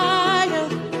 fire,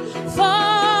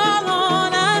 fall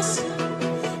on us.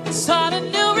 Start a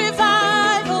new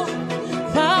revival.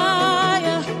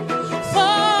 Fire,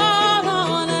 fall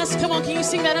on us. Come on, can you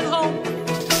sing that at home?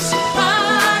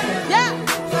 Fire, yeah.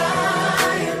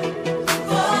 Fire,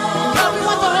 God, we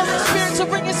want the Holy Spirit to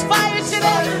bring his fire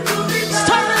today.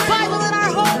 Start revival in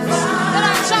our homes, in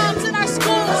our jobs, in our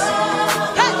schools.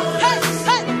 Hey, hey,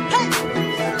 hey, hey.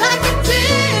 Like it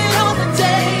did on the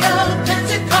day of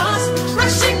Pentecost,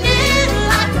 rushing in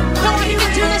like a mighty. Come on, he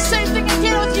can do the same thing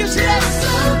again with you today.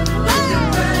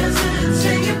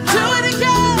 Do it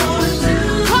again.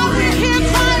 Oh, we're here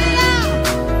crying out.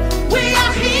 We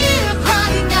are here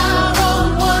crying out on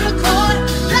one accord.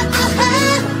 Let the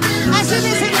heaven, as it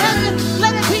is in heaven,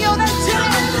 let it be on earth today.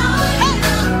 Hey.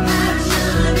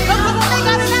 Come on, they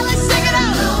got it now. Let's sing it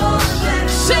out.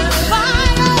 Sing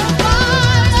fire,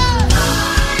 fire.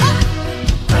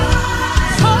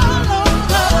 Fall on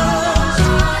us.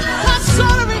 What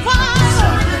sort of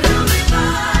revival?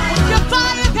 Your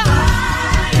fire, God.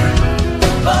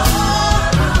 Oh,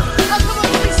 come on,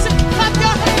 can we sing? Clap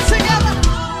your hands together.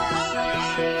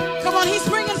 Come on, he's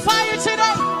bringing fire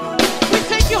today. We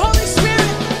thank you, Holy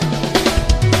Spirit.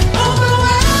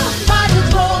 Overwhelmed by your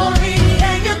glory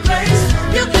and your grace,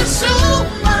 you consume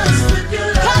us with your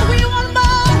love. God, we want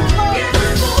more.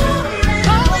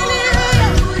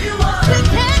 Hallelujah. We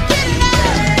can't get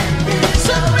enough.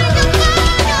 So bring your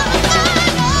fire,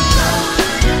 fire.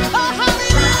 Oh,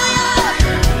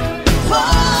 hallelujah.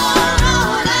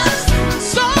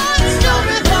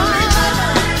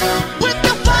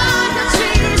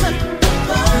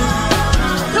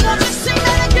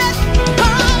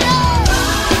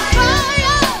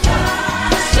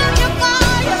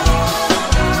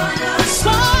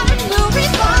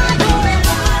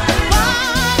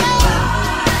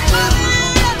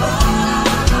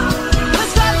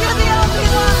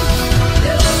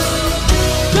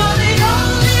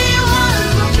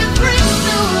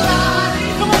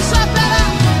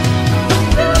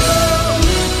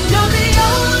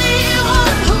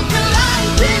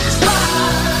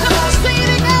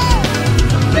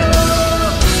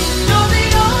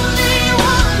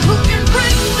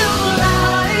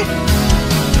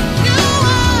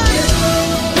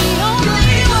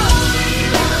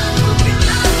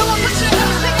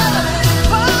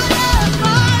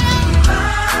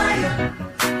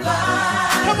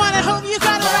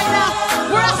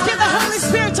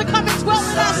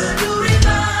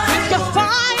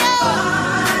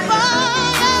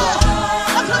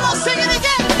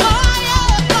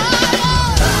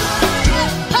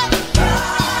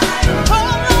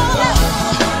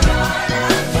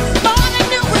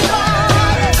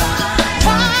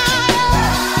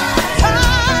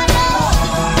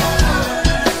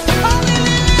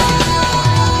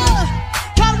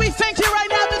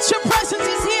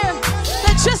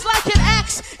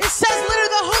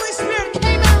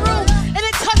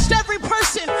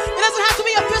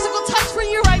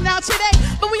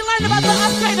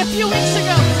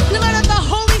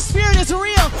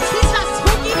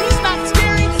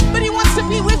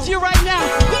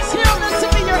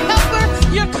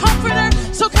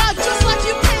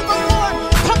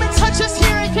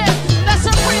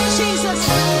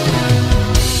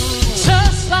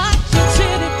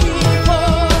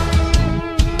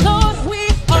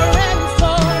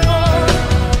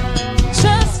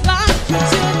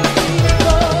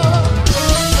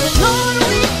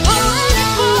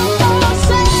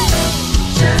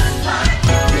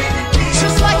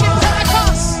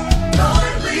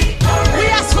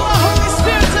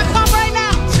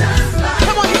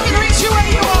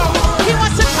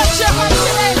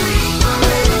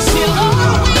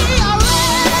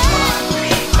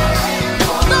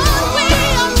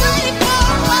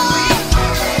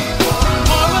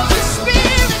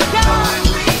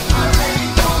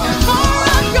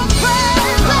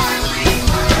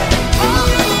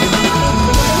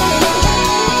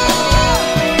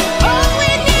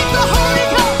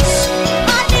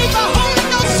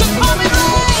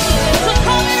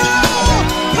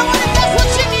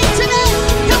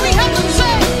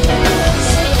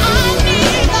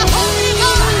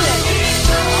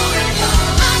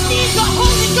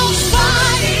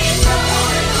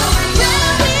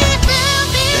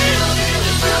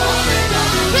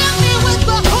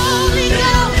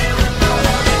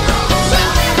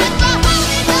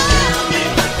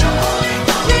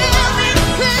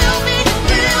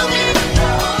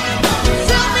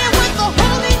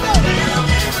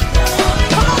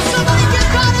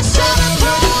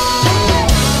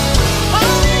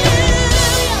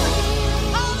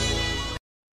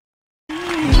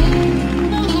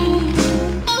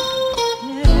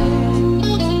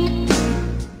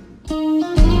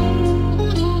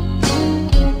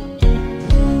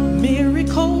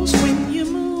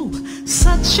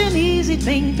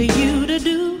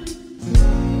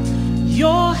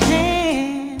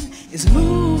 is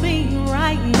moving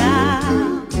right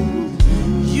now.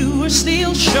 You are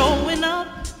still showing up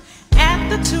at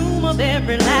the tomb of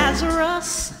every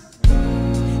Lazarus,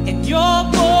 and your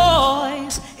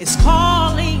voice is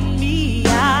calling me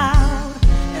out.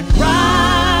 And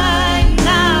right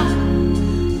now,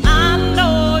 I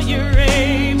know you're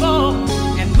able,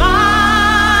 and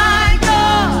my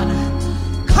God,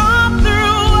 come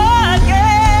through again.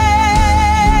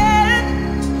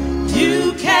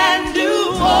 You can do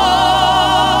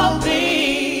all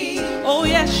things. Oh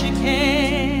yes, you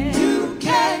can. You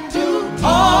can do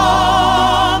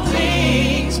all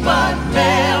things but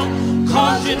fail.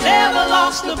 'Cause you never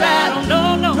lost the battle.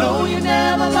 No, no, no, you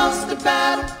never lost the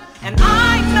battle. And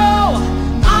I know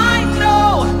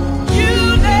you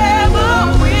never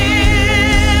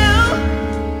will.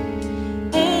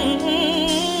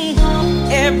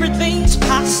 Everything's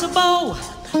possible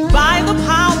by the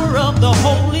power of the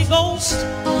Holy Ghost.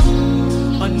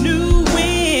 A new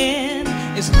wind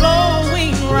is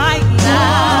blowing right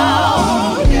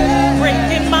now,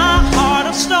 breaking my heart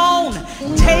of stone,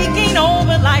 taking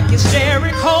over like it's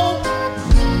Jericho,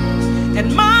 and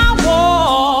my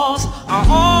walls are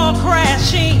all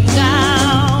crashing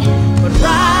down. But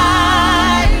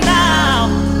right now,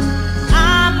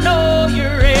 I know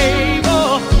you're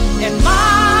able, and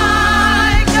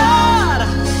my God,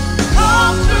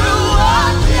 come through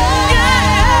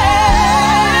again.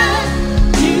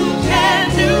 You can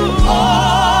do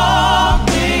all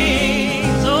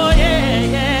things. Oh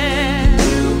yeah, yeah.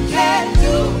 You can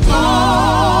do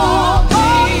all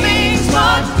things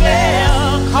but fail.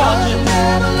 'Cause you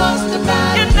never lost the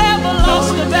battle. You never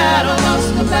lost the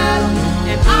battle.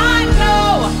 And I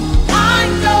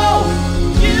know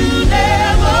you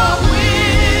never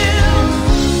will.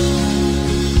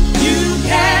 You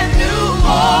can do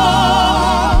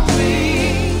all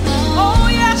things. Oh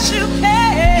yes, you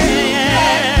can. You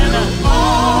can do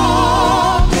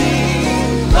all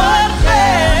things but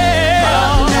fail.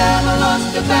 You never lost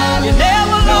the battle. You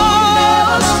never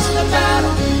lost the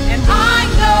battle. And I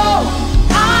know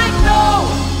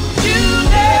you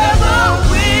never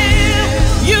will.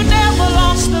 You never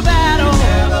lost the battle. You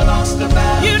never lost the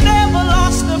battle. You never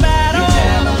lost the battle. You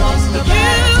never lost the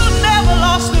battle. You never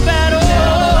lost the battle.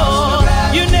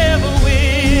 You never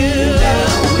will.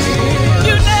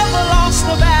 You never lost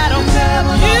the battle.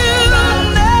 You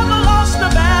never lost the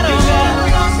battle. You never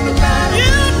lost the battle.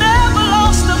 You never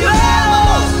lost the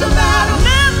battle.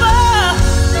 Never.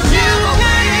 You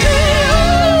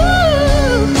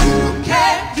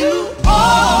can do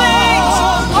all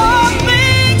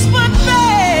things but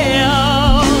fail.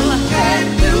 You can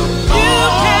do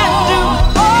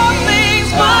all things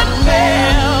but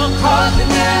fail. 'Cause you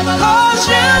never lost.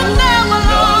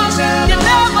 You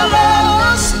never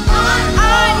lost.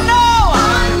 I know.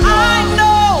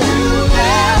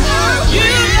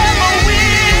 You never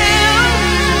will.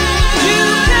 You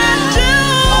can do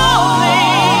all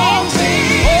things.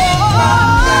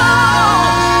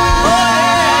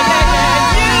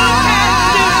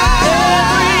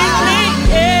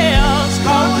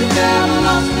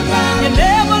 You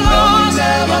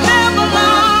never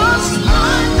lost.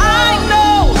 I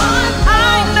know.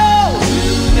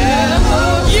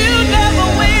 You never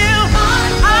will.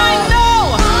 I know.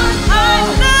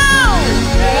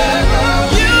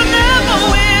 You never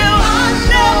will.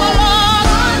 Never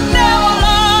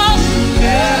lost.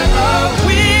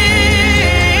 Will.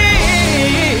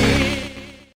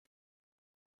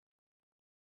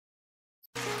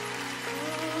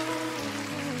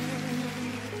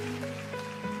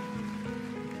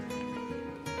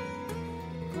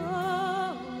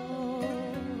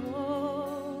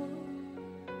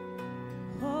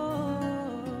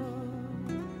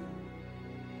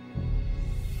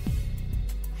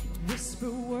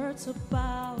 Whisper words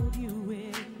about you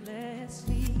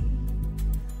endlessly,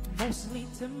 mostly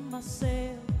to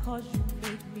myself, 'cause you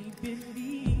make me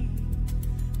believe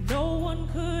no one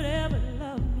could ever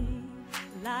love me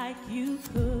like you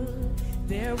could.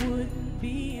 There wouldn't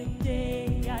be a day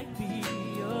I'd be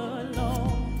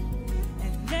alone,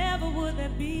 and never would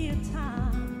there be a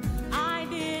time I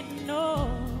didn't know.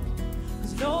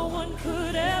 'Cause no one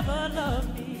could ever love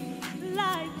me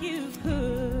like you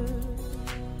could.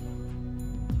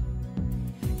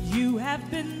 You have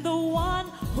been the one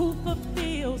who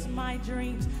fulfills my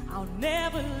dreams. I'll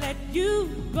never let you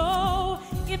go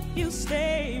if you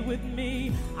stay with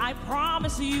me. I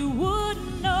promise you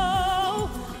wouldn't know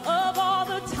of all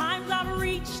the times I've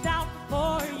reached out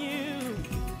for you.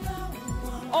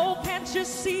 Oh, can't you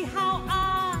see how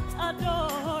I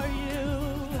adore you?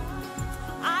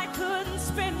 I couldn't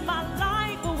spend my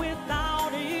life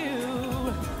without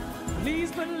you.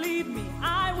 Please believe me,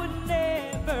 I would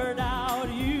never die.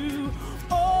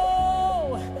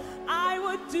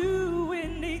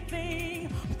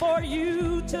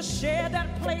 to share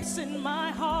that place in my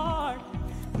heart.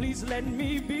 Please let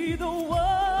me be the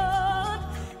one.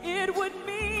 It would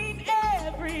mean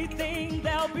everything.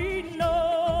 There'll be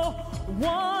no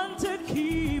one to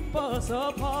keep us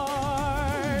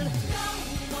apart.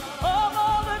 Of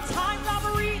all the times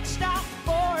I've reached out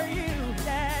for you,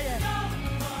 yeah.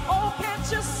 Oh,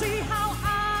 can't you see how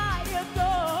I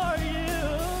adore you?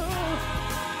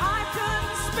 I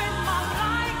couldn't spend my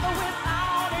life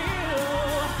without you.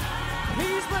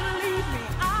 Please believe me,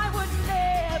 I would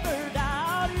never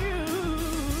doubt you.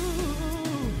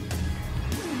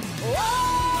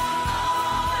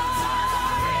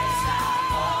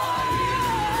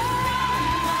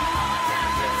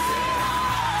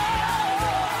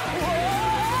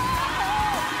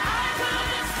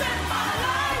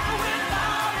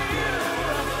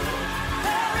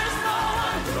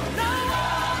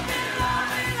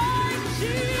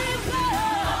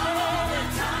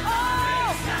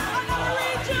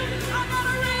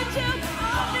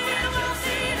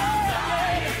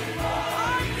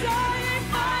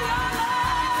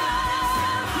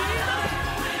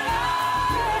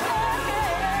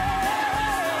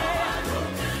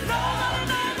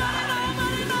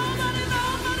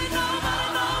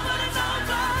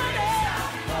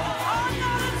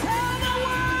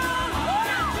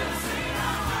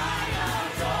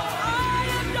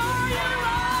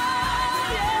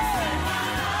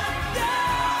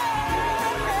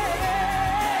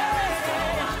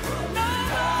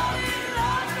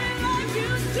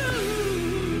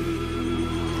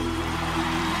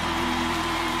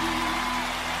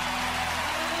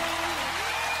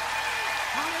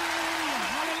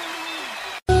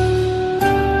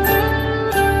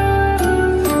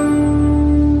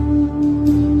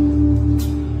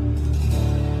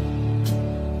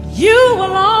 You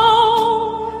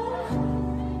alone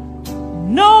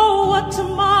know what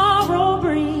tomorrow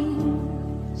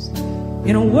brings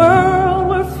in a world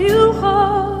where few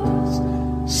hearts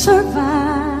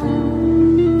survive.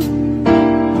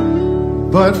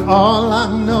 But all I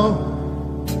know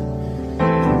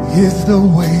is the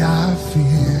way I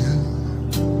feel.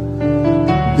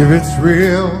 If it's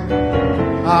real,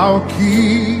 I'll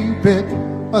keep it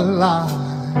alive.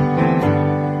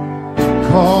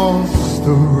 'Cause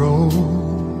the road,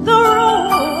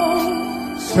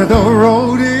 said the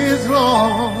road is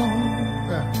long.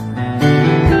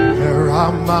 There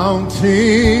are mountains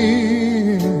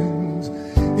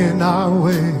in our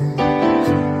way,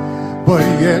 but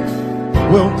yet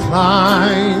we'll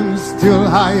climb still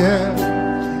higher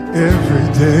every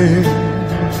day.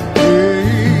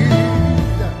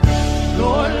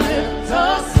 Lord, lift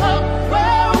us up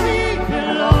where we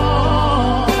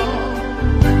belong,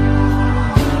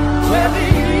 where the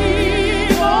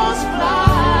eagles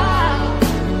fly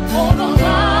on the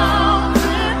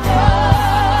mountain high.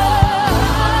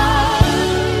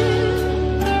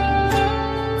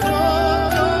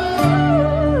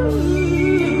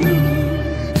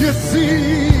 You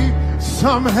see,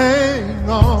 some hang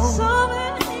on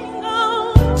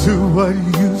to what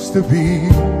used to be,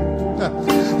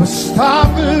 but stop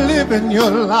living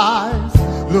your life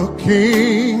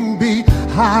looking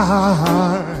behind.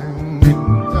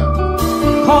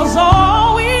 'Cause all